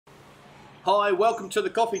Hi, welcome to the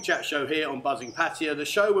Coffee Chat Show here on Buzzing Pattaya, the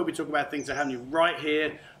show where we talk about things that are happening right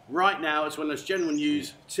here, right now, as well as general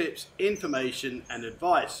news, tips, information and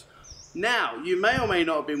advice. Now, you may or may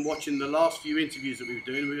not have been watching the last few interviews that we've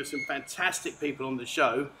been doing. We've got some fantastic people on the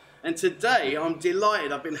show. And today, I'm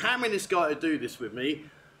delighted. I've been hammering this guy to do this with me.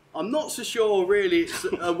 I'm not so sure really it's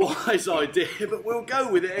a wise idea, but we'll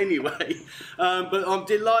go with it anyway. But I'm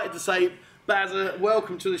delighted to say, Bazza,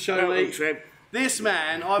 welcome to the show, mate. Trev. This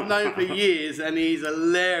man, I've known for years, and he's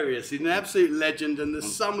hilarious. He's an absolute legend, and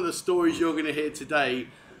some of the stories you're going to hear today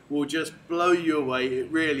will just blow you away. It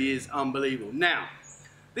really is unbelievable. Now,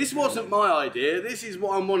 this wasn't my idea. This is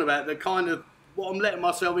what I'm on about, the kind of what I'm letting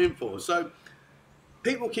myself in for. So,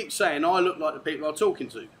 people keep saying I look like the people I'm talking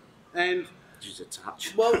to, and just a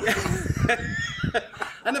touch. Well,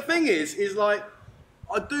 and the thing is like,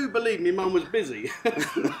 I do believe my mum was busy,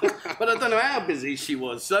 but I don't know how busy she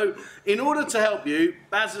was. So, in order to help you,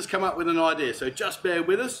 Baz has come up with an idea. So, just bear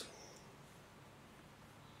with us.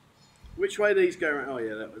 Which way do these go around? Oh,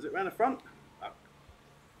 yeah, that was it. Round the front? Oh.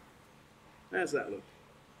 How's that look?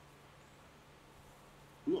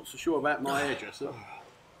 I'm not so sure about my hairdresser.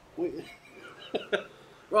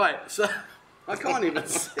 Right, so I can't even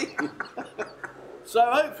see. So,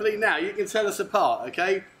 hopefully now you can tell us apart,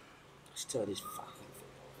 okay? Let's turn this fucking thing.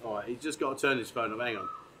 Alright, he's just got to turn his phone off, hang on.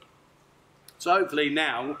 So hopefully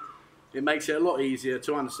now, it makes it a lot easier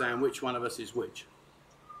to understand which one of us is which.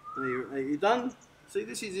 Are you done? See,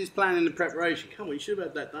 this is his planning and preparation. Come on, you should have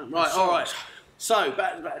had that done. Right, alright. So,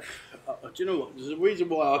 do you know what? There's a reason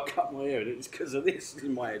why I cut my hair, and it's because of this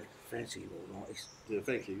in my head. Fancy all nice. Yeah,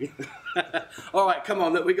 thank you. Alright, come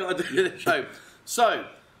on, look, we've got to do the show. So,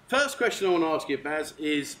 first question I want to ask you, Baz,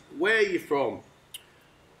 is where are you from?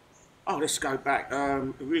 Oh, let's go back.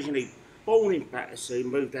 Originally born in Battersea,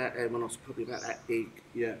 moved out there when I was probably about that big.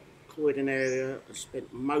 Yeah. Croydon area. I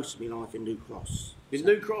spent most of my life in New Cross. In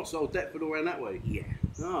New Cross, old Deptford, all around that way? Yeah.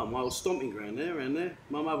 Oh, my old stomping ground there, around there.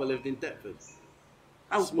 My mother lived in Deptford.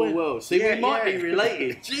 Oh, Small world. See, yeah, we might be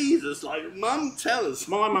related. Jesus, like, Mum, tell us.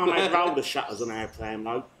 My mum had roller shutters on our pram,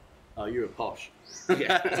 though. Oh, you're a posh.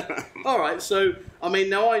 Yeah. All right, so, I mean,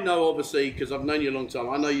 now I know, obviously, because I've known you a long time,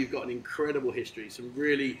 I know you've got an incredible history, some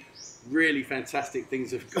really, really fantastic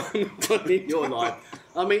things have gone on in your life.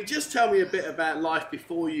 I mean, just tell me a bit about life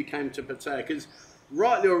before you came to Pattaya, because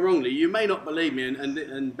rightly or wrongly, you may not believe me,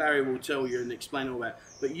 and Barry will tell you and explain all that,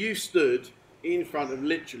 but you stood in front of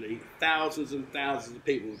literally thousands and thousands of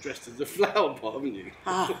people dressed as a flower pot, haven't you?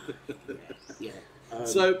 Ah, yeah.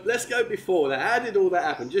 So let's go before that. How did all that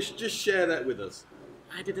happen? Just share that with us.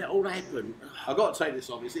 How did that all happen? I've got to take this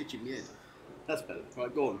off. It's itching my head. That's better.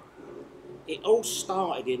 Right, go on. It all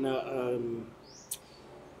started in a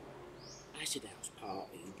acid house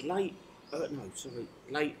party, late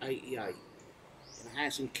 '88, in a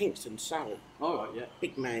house in Kingston, Surrey. All right, yeah.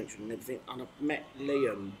 Big mansion and everything. And I met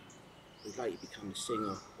Liam, who later became the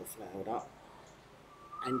singer of Flowered Up,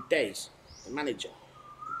 and Des, the manager.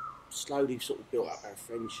 Slowly sort of built up our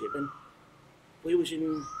friendship, and we was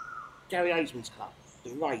in Gary Hazeman's club,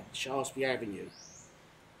 the Raid, Shaftesbury Avenue.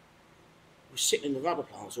 We were sitting in the rubber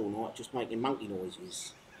plants all night, just making monkey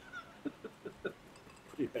noises. Probably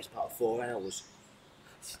the best part of 4 hours.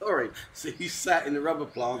 Sorry, so you sat in the rubber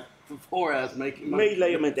plant for 4 hours making Me,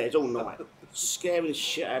 Liam and Des all night, scaring the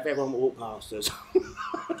shit out of everyone who walked past us.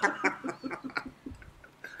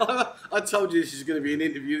 I told you this is going to be an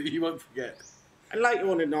interview that you won't forget. And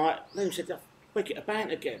later on in the night, Liam said, we get a band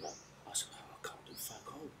together. I said, oh, I can't do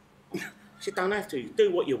fuck all. He said, don't have to,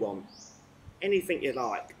 do what you want. Anything you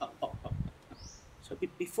like. So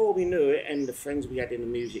before we knew it, and the friends we had in the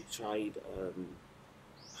music trade, the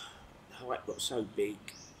hype got so big,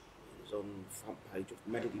 it was on the front page of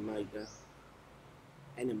Melody Maker,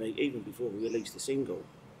 Enemy, even before we released the single.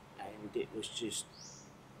 And it was just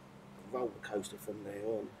a roller coaster from there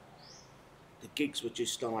on. The gigs were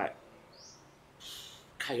just like,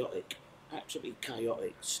 chaotic, absolutely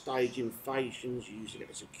chaotic. Stage invasions, using it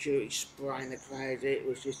as security, spraying the crowd. It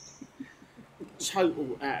was just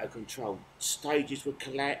total out of control. Stages would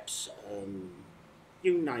collapse,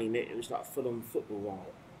 you name it, it was like a full-on football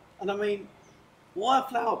riot. And I mean, why a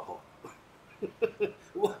flower pot?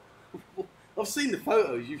 I've seen the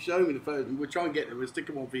photos, you've shown me the photos, and we'll try and get them, we'll stick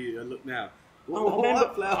them on video and look now.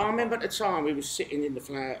 I remember at the time we were sitting in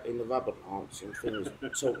the rubber plants and things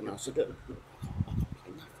talking. I said, look, I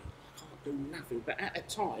can't do nothing. But at the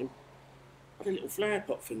time, I had a little flower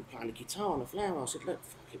pot thing playing a guitar and a flower. I said, look,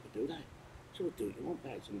 fuck it, we'll do that. So we'll do what you want,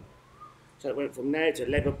 Bags. And so it went from there to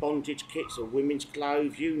leather bondage kits or women's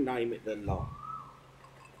clothes, you name it, the lot.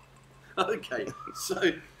 Okay,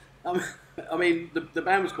 so Um, I mean, the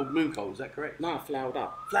band was called Mooncolt, is that correct? No, Flowered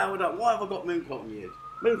Up. Flowered Up. Why have I got Mooncolt in the head?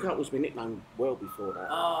 Mooncolt was my nickname well before that.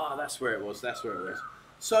 Ah, that's where it was. That's where it was.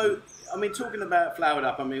 So, I mean, talking about Flowered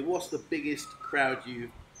Up, I mean, what's the biggest crowd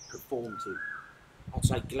you've performed to? I'd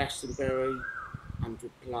say Glastonbury,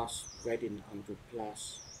 100 plus, Reading, 100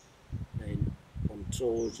 plus. Then on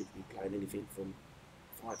tours, you'd be playing anything from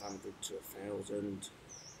 500 to 1,000.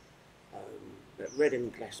 But Reading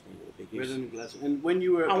and Glastonbury were the biggest. Reading and Glastonbury. And when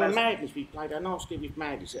you were at and Madness, we played our last gig with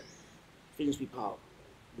Madness at Finsbury Park,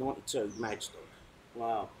 92, Madstock.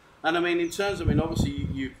 Wow. And I mean, in terms of, I mean, obviously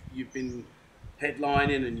you've been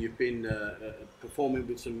headlining and you've been performing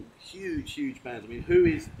with some huge bands. I mean, who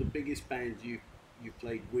is the biggest band you've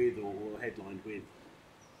played with or headlined with?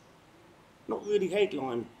 Not really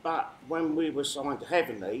headline, but when we were signed to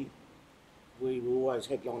Heavenly, we were always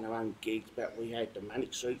headlining our own gigs, but we had the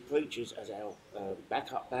Manic Street Preachers as our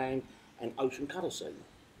backup band and Ocean Colour Scene.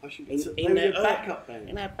 In their backup band?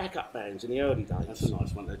 In our backup bands in the early days. That's a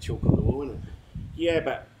nice one, they're chalk on the wall, isn't it? Yeah,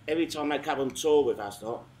 but every time they come on tour with us,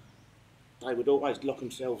 they would always lock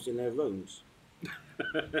themselves in their rooms.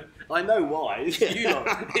 I know why. It's you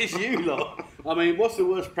lot. It's you lot. I mean, what's the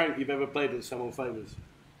worst prank you've ever played with someone famous?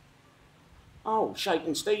 Oh,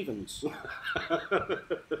 Shakin' Stevens.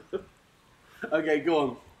 Okay, go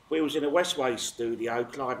on. We was in a Westway studio,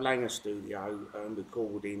 Clive Langer studio,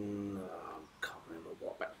 recording, I can't remember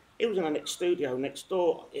what, but it was in a next studio next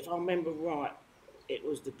door. If I remember right, it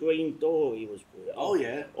was The Green Door he was with. Oh,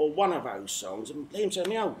 yeah. Or one of those songs. And Liam said,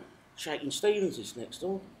 "Oh, Shakin' Stevens is next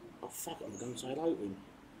door." Oh, fuck it, I'm going to say hello to him.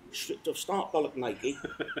 Stripped off, start bollock naked.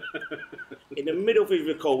 In the middle of his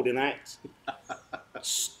recording act,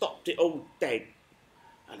 stopped it all dead.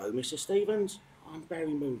 "Hello, Mr. Stevens. I'm Barry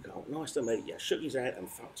Mooncolt. Nice to meet you." Shook his hand and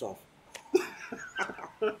fucked off.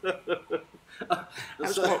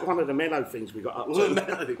 That's like one of the mellow things we got up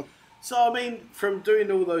to. So, I mean, from doing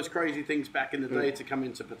all those crazy things back in the day to come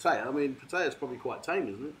into Pattaya, I mean, Pattaya's probably quite tame,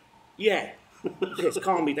 isn't it? Yeah. It's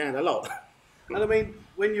calmed me down a lot. And I mean,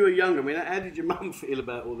 when you were younger, I mean, how did your mum feel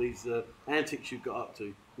about all these antics you got up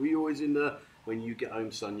to? Were you always in the, when you get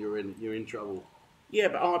home, son, you're in trouble? Yeah,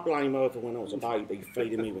 but I blame her for when I was a baby,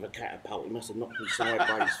 feeding me with a catapult. He must have knocked me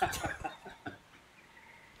sideways.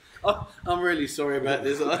 Oh, I'm really sorry about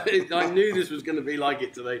this. I knew this was going to be like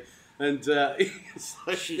it today. And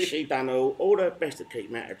she done all her best to keep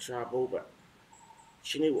me out of trouble, but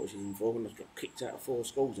she knew what she was in for and got kicked out of 4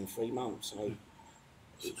 schools in 3 months. So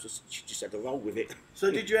it was just, she just had to roll with it. So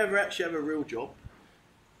did you ever actually have a real job?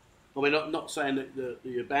 I mean, not saying that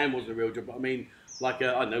your band was a real job, but I mean, like,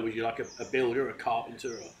 I don't know, was you like a builder, a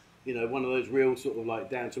carpenter, or, you know, one of those real sort of like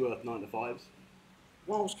down-to-earth 9-to-5s?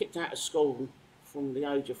 Well, I was kicked out of school from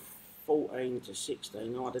the age of 14 to 16.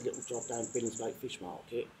 I had a little job down Billingsgate Fish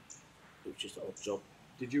Market. It was just an odd job.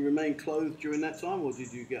 Did you remain clothed during that time, or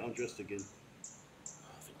did you get undressed again?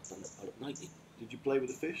 I think I've done it bollock naked. Did you play with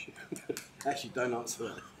the fish? Actually, don't answer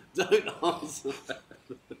that. Don't answer that.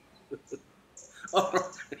 All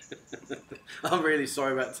right. I'm really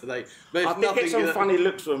sorry about today. But I did get some funny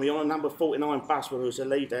looks from me on a number 49 bus when we was to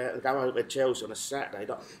leave there and go over to Chelsea on a Saturday.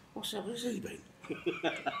 Like, what's up? Where's he been?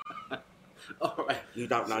 All right. You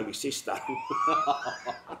don't know my sister.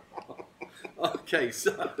 Okay,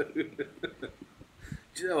 so do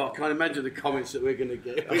you know, I can't imagine the comments that we're going to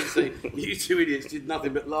get. We say, "You two idiots did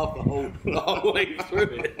nothing but laugh the whole way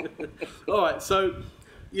through it." All right, so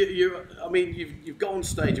I mean, you've got on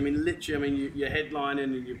stage. I mean, literally, I mean, you're headlining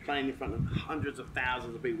and you're playing in front of hundreds of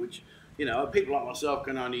thousands of people, which, you know, people like myself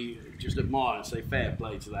can only just admire and say fair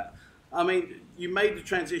play to that. I mean, you made the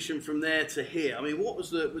transition from there to here. I mean, what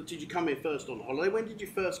was did you come here first on holiday? When did you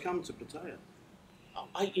first come to Pattaya?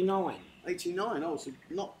 89. 89, oh, so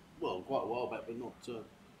not, well, quite a while back, but not...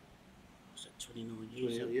 What's that, 29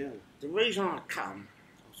 years ago? Yeah. The reason I come,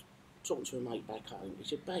 I was talking to a mate back home. He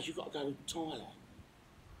said, "Baz, you've got to go to Thailand."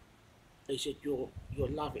 He said, you'll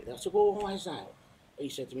love it. I said, "Well, why is that?" He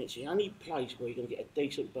said to me, "It's the only place where you're going to get a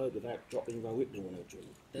decent bird without dropping rohypnol in a drink.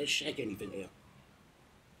 There's shag anything here."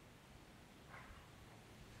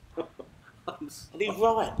 And he's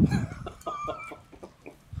right.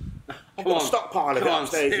 I've got a stockpile of it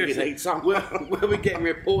upstairs if you need some. Where are we getting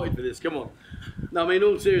reported for this? Come on. No, I mean,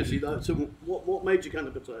 all seriously, though, so what made you come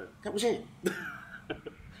to Pattaya? That was it.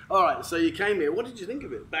 All right, so you came here. What did you think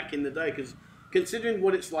of it back in the day? Because considering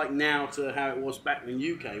what it's like now to how it was back when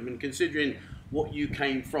you came, and considering what you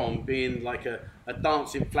came from, being like a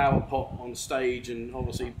dancing flower pot on stage and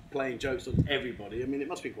obviously playing jokes on everybody, I mean, it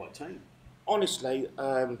must be quite tame. Honestly,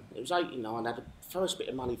 it was 89. I had the first bit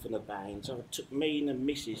of money from the band, so it took me and the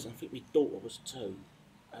missus, and I think my daughter was 2,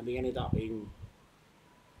 and we ended up in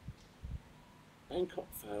Bangkok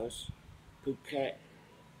first, Phuket,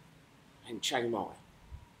 and Chiang Mai.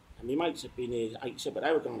 And my mates had been here 87, but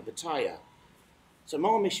they were going to Pattaya. So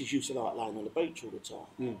my missus used to like laying on the beach all the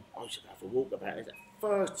time. I used to go for a walk about it. The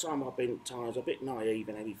first time I've been to Thailand, I was a bit naive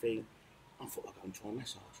and everything. I thought I'd go and try a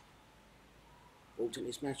massage. Walked in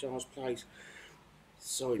this massage place.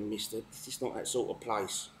 Sorry, mister, this is not that sort of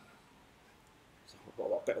place. So I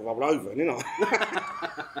thought I'd better roll over, didn't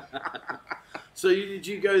I? So did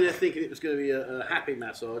you go there thinking it was going to be a happy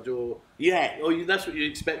massage, or Yeah. or that's what you're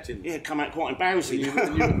expecting? Yeah, come out quite embarrassing.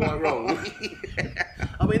 And you were quite wrong.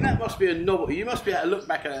 I mean, that must be a novelty. You must be able to look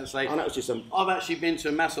back at it and say, Oh, that was just I've actually been to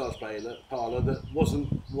a massage parlour that wasn't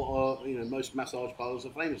what most massage parlours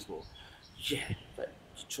are famous for. Yeah, but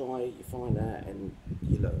you try, you find out, and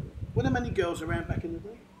you learn. Were there many girls around back in the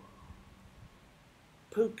day?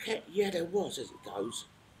 Phuket, yeah, there was, as it goes.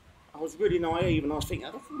 I was really naive, and I was thinking,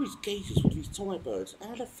 look at all these geezers with these Thai birds.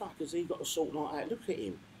 How the fuck has he got a sort like that? Look at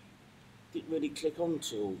him. Didn't really click on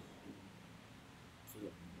till...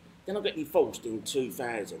 Then I got divorced in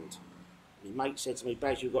 2000. My mate said to me,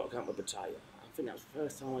 Baz, you've got to come to Pattaya. I think that was the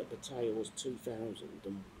first time at Pattaya was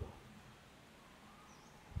 2001.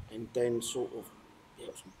 And then sort of, yeah,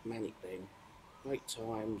 it was manic then. Great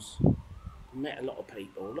times. Met a lot of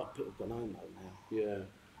people. A lot of people have gone home though now. Yeah.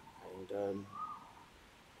 And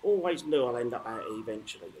always knew I'll end up out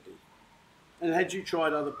eventually. I did. And had you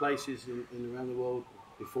tried other places in around the world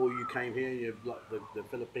before you came here? You like the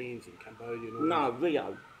Philippines and Cambodia and all No, that?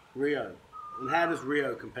 Rio. Rio. And how does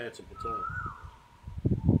Rio compare to Pattaya?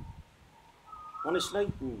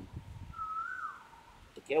 Honestly,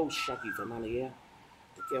 the girls shaggy for money here.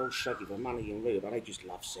 The girls shaggy for money in Rio, but they just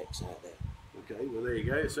love sex out there. Okay, well there you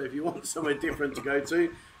go. So if you want somewhere different to go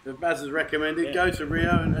to, if Baz has recommended, go to Rio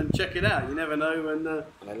and check it out. You never know. And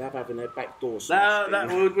they love having their back door smashed.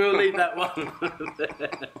 We'll leave that one.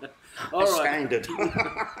 All right. Standard.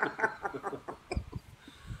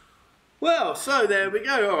 Well, so there we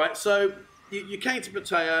go. All right. So you came to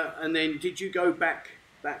Pattaya, and then did you go back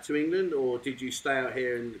to England, or did you stay out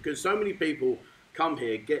here? And because so many people come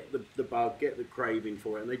here, get the bug, get the craving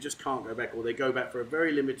for it, and they just can't go back, or they go back for a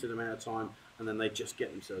very limited amount of time, and then they just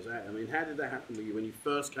get themselves out. I mean, how did that happen to you when you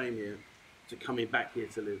first came here to coming back here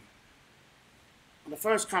to live? When I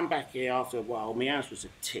first come back here after a while, my house was a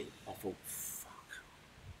tip. I thought, fuck.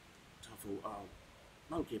 So I thought, oh,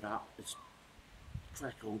 don't give up. Let's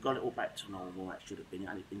crack on. Got it all back to normal. That should have been.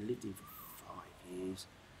 And it'd been lived in for 5 years,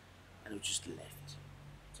 and it was just left.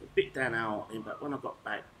 So a bit down out, but when I got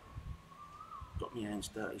back, got my hands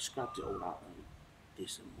dirty, scrubbed it all up and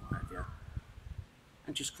this and what have you,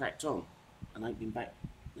 and just cracked on. And I ain't been back.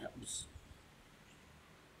 That was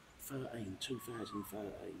 2013.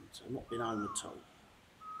 So I've not been home at all.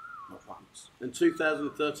 Not once. And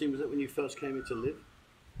 2013, was that when you first came here to live?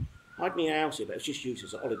 I had my house here, but it was just used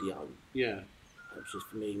as a holiday home. Yeah. It was just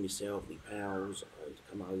for me, myself, my pals to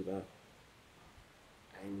come over.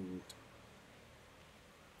 And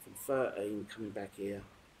from 13, coming back here,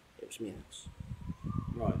 it was my house.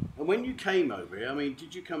 Right. And when you came over here, I mean,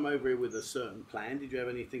 did you come over here with a certain plan? Did you have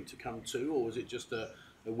anything to come to? Or was it just a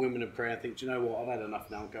women of prayer? I think, do you know what, I've had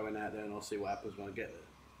enough now, I'm going out there and I'll see what happens when I get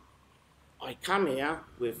there. I come here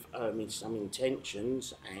with some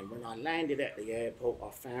intentions, and when I landed at the airport,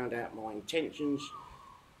 I found out my intentions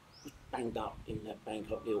was banged up in that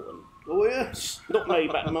Bangkok Hilton. Oh, yeah? Not me,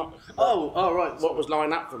 but right. What was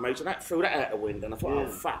lined up for me, so that threw that out the window, and I thought, yeah.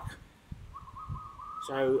 Oh, fuck.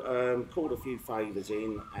 So, called a few favours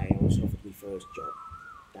in, and I was offered my first job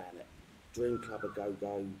down at Dream Club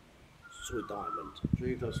Agogo, Soy Diamond.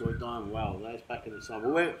 Dream Club Soy Diamond, wow, that's back in the summer.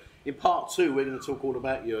 Well, in part 2, we're going to talk all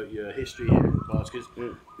about your history here in the Bars, because,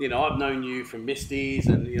 you know, I've known you from Misty's,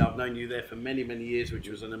 and, you know, I've known you there for many, many years, which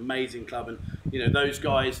was an amazing club. And, you know, those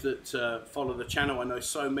guys that follow the channel, I know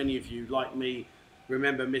so many of you, like me,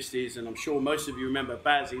 remember Misty's, and I'm sure most of you remember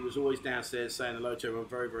Baz. He was always downstairs saying hello to everyone,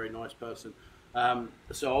 very, very nice person.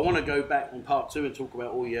 So I want to go back on part 2 and talk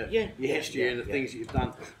about all your history and the things that you've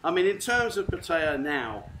done. I mean, in terms of Pattaya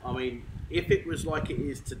now, I mean, if it was like it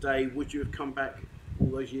is today, would you have come back all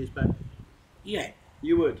those years back? Yeah.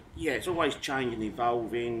 You would? Yeah, it's always changing,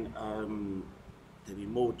 evolving. There'll be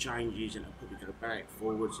more changes, and it'll probably go back,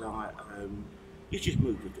 forwards. You just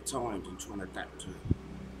move with the times and try and adapt to it.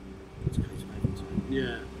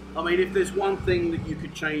 Yeah. I mean, if there's one thing that you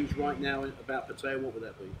could change right now about Pattaya, what would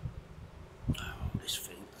that be? Oh, this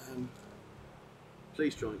thing.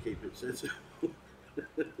 Please try and keep it sensible.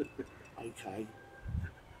 Okay.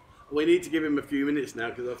 We need to give him a few minutes now,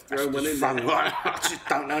 because I've thrown one in there. I just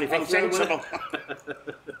don't know anything sensible.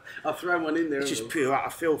 I've thrown one in there. It's just pure utter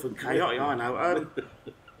filth and chaotic, I know.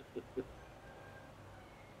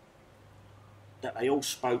 that they all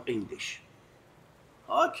spoke English.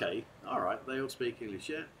 Okay, all right. They all speak English,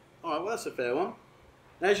 yeah. All right, well that's a fair one.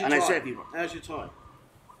 How's your And Thai? they said, How's your Thai?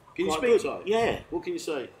 Can you Quite speak good. Thai? Yeah. What can you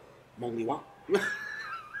say? Mongli one.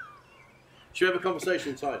 Should we have a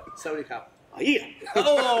conversation in Thai? Saudi Cup. Yeah.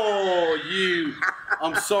 Oh, you!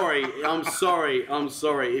 I'm sorry.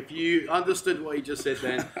 If you understood what he just said,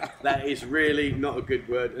 then that is really not a good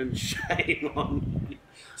word, and shame on you.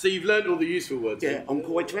 So you've learned all the useful words. Yeah, I'm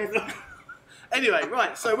quite clever. Anyway,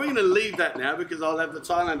 right, so we're going to leave that now because I'll have the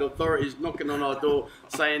Thailand authorities knocking on our door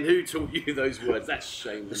saying, who taught you those words? That's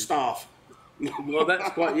shame. The staff. Well,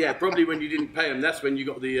 that's quite, yeah, probably when you didn't pay them, that's when you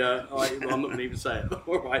got the, well, I'm not going to even say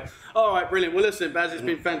it. All right, brilliant. Well, listen, Baz, it's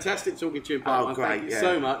been fantastic talking to you in part one. Great, Thank you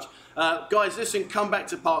so much. Guys, listen, come back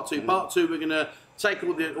to part two. Part two, we're going to take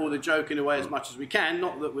all the joking away as much as we can.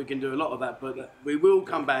 Not that we can do a lot of that, but we will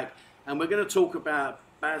come back and we're going to talk about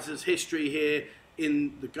Bazza's history here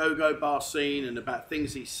in the go-go bar scene and about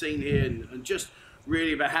things he's seen here and just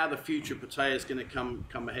really about how the future of Pattaya is going to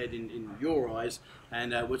come ahead in your eyes.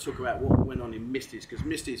 And we'll talk about what went on in Misty's, because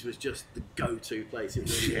Misty's was just the go-to place. It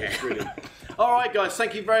really was brilliant. All right, guys,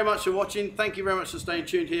 thank you very much for watching. Thank you very much for staying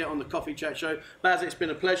tuned here on the Coffee Chat Show. Baz, it's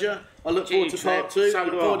been a pleasure. I look forward to part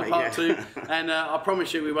two. And I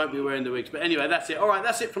promise you we won't be wearing the wigs. But anyway, that's it. All right,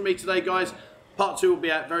 that's it from me today, guys. Part two will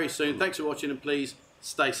be out very soon. Thanks for watching, and please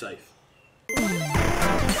stay safe.